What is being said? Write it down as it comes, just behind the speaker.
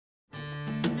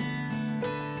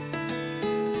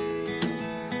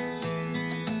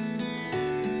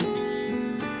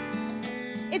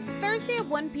It's Thursday at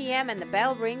 1 p.m. and the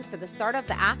bell rings for the start of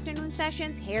the afternoon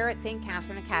sessions here at St.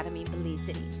 Catherine Academy, Belize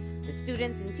City. The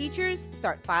students and teachers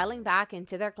start filing back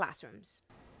into their classrooms.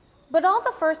 But all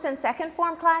the first and second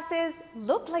form classes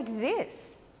look like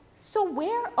this. So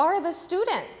where are the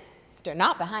students? They're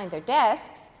not behind their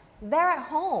desks. They're at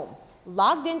home,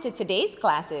 logged into today's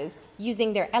classes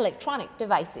using their electronic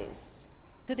devices.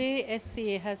 Today,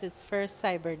 SCA has its first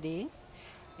Cyber Day.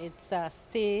 It's a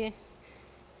stay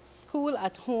school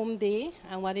at home day,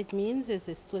 and what it means is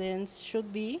the students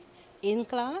should be in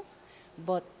class,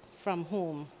 but from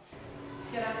home.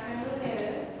 Good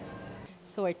afternoon.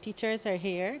 So our teachers are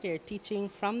here. They're teaching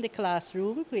from the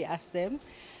classrooms. We ask them,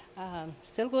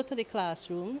 still go to the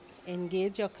classrooms,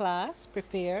 engage your class,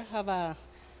 prepare, have a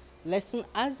lesson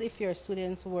as if your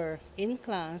students were in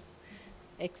class,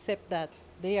 except that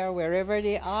they are wherever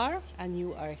they are and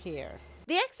you are here.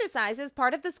 The exercise is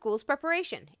part of the school's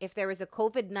preparation if there is a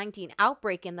COVID-19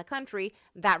 outbreak in the country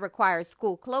that requires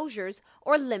school closures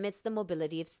or limits the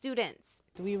mobility of students.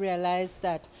 We realized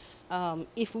that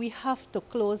if we have to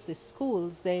close the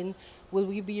schools, then will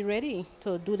we be ready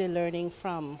to do the learning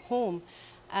from home?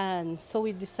 And so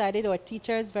we decided, our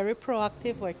teachers, very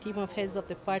proactive, our team of heads of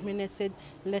department, said,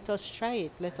 let us try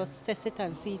it, let us test it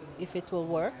and see if it will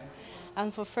work.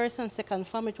 And for first and second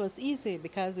form, it was easy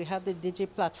because we have the Digi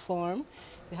platform,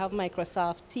 we have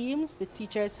Microsoft Teams, the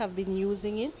teachers have been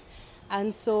using it.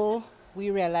 And so we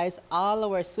realized all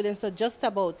our students, so just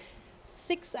about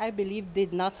 6, I believe,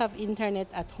 did not have internet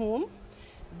at home,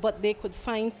 but they could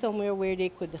find somewhere where they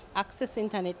could access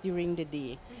internet during the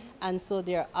day. And so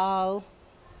they're all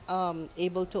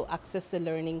able to access the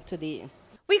learning today.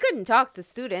 We couldn't talk to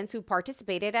students who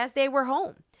participated as they were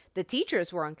home. The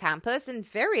teachers were on campus and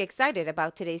very excited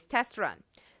about today's test run.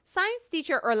 Science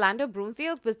teacher Orlando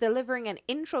Broomfield was delivering an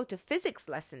intro to physics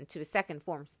lesson to second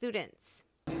form students.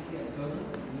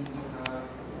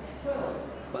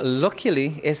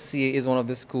 Luckily, SCA is one of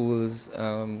the schools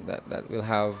that will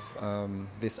have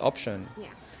this option.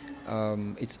 Yeah.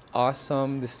 It's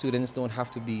awesome. The students don't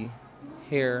have to be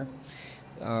here.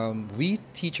 We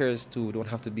teachers too don't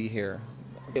have to be here.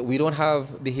 We don't have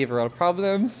behavioral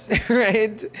problems,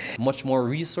 right? Much more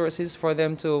resources for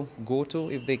them to go to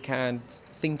if they can't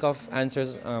think of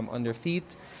answers on their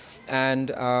feet. And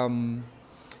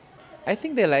I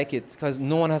think they like it because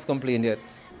no one has complained yet.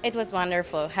 It was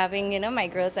wonderful having, my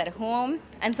girls at home,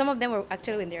 and some of them were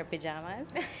actually in their pajamas,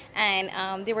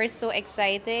 and they were so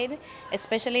excited,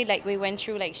 especially like we went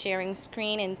through like sharing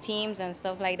screen and Teams and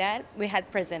stuff like that. We had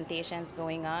presentations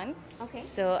going on. Okay.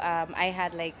 So I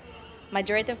had like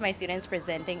majority of my students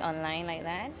presenting online like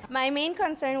that. My main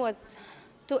concern was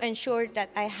to ensure that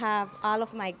I have all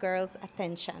of my girls'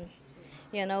 attention,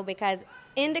 because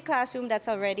in the classroom, that's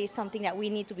already something that we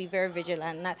need to be very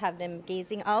vigilant, not have them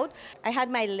gazing out. I had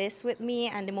my list with me,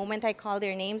 and the moment I called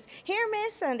their names, here,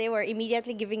 miss, and they were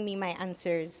immediately giving me my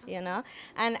answers,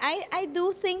 And I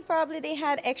do think probably they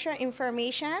had extra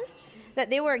information that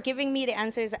they were giving me the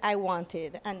answers I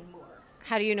wanted and more.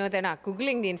 How do you know they're not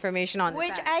Googling the information on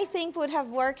Which the I think would have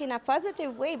worked in a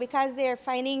positive way because they're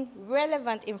finding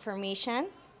relevant information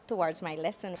towards my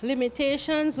lesson.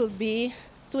 Limitations would be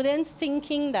students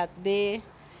thinking that they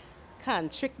can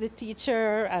trick the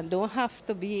teacher and don't have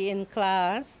to be in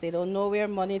class. They don't know we're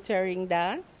monitoring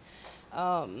that.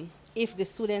 If the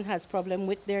student has problem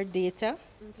with their data,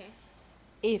 Okay.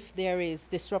 if there is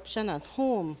disruption at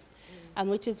home, and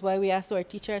which is why we ask our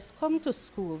teachers come to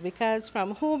school, because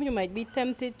from home you might be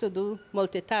tempted to do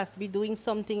multitask, be doing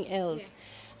something else.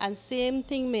 Yeah. And same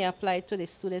thing may apply to the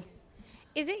students.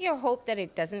 Is it your hope that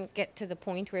it doesn't get to the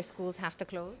point where schools have to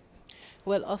close?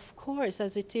 Well, of course,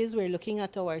 as it is, we're looking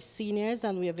at our seniors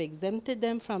and we have exempted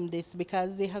them from this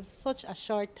because they have such a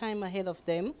short time ahead of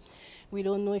them. We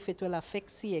don't know if it will affect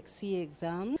CXC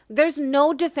exams. There's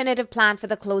no definitive plan for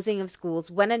the closing of schools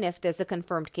when and if there's a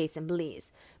confirmed case in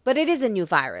Belize. But it is a new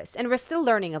virus, and we're still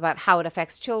learning about how it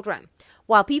affects children.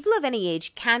 While people of any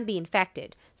age can be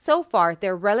infected, so far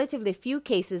there are relatively few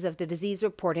cases of the disease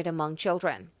reported among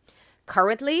children.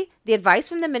 Currently, the advice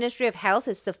from the Ministry of Health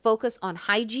is to focus on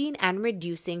hygiene and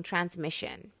reducing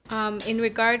transmission. In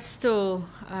regards to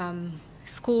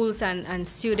schools and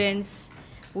students,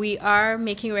 we are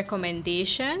making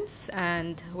recommendations,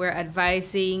 and we're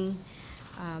advising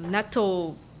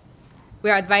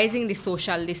we're advising the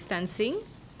social distancing.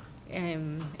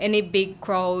 Any big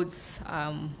crowds,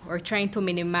 we're trying to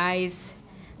minimize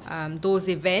those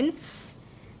events,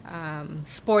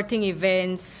 sporting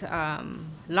events,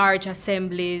 large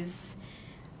assemblies,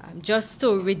 just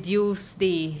to reduce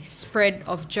the spread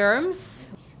of germs.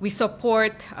 We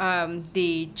support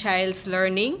the child's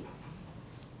learning.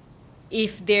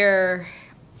 If they're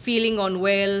feeling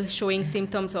unwell, showing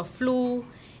symptoms of flu,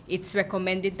 it's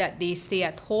recommended that they stay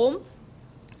at home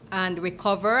and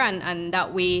recover, and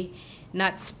that way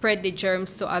not spread the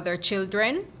germs to other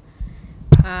children.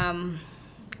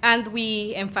 And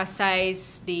we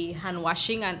emphasize the hand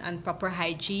washing and proper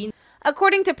hygiene.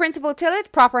 According to Principal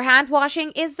Tillett, proper hand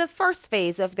washing is the first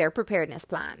phase of their preparedness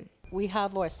plan. We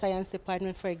have our science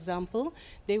department, for example.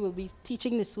 They will be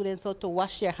teaching the students how to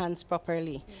wash their hands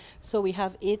properly. So we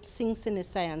have 8 sinks in the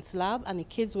science lab, and the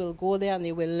kids will go there and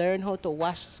they will learn how to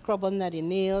wash, scrub under the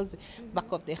nails,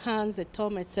 back of the hands, the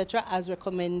thumb, etc., as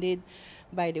recommended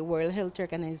by the World Health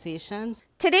Organization.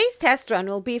 Today's test run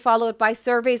will be followed by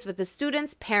surveys with the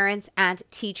students, parents, and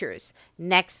teachers.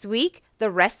 Next week,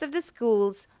 the rest of the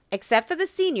schools, except for the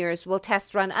seniors, will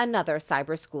test run another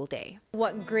cyber school day.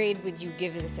 What grade would you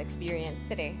give this experience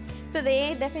today?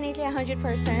 Today, definitely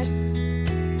 100%.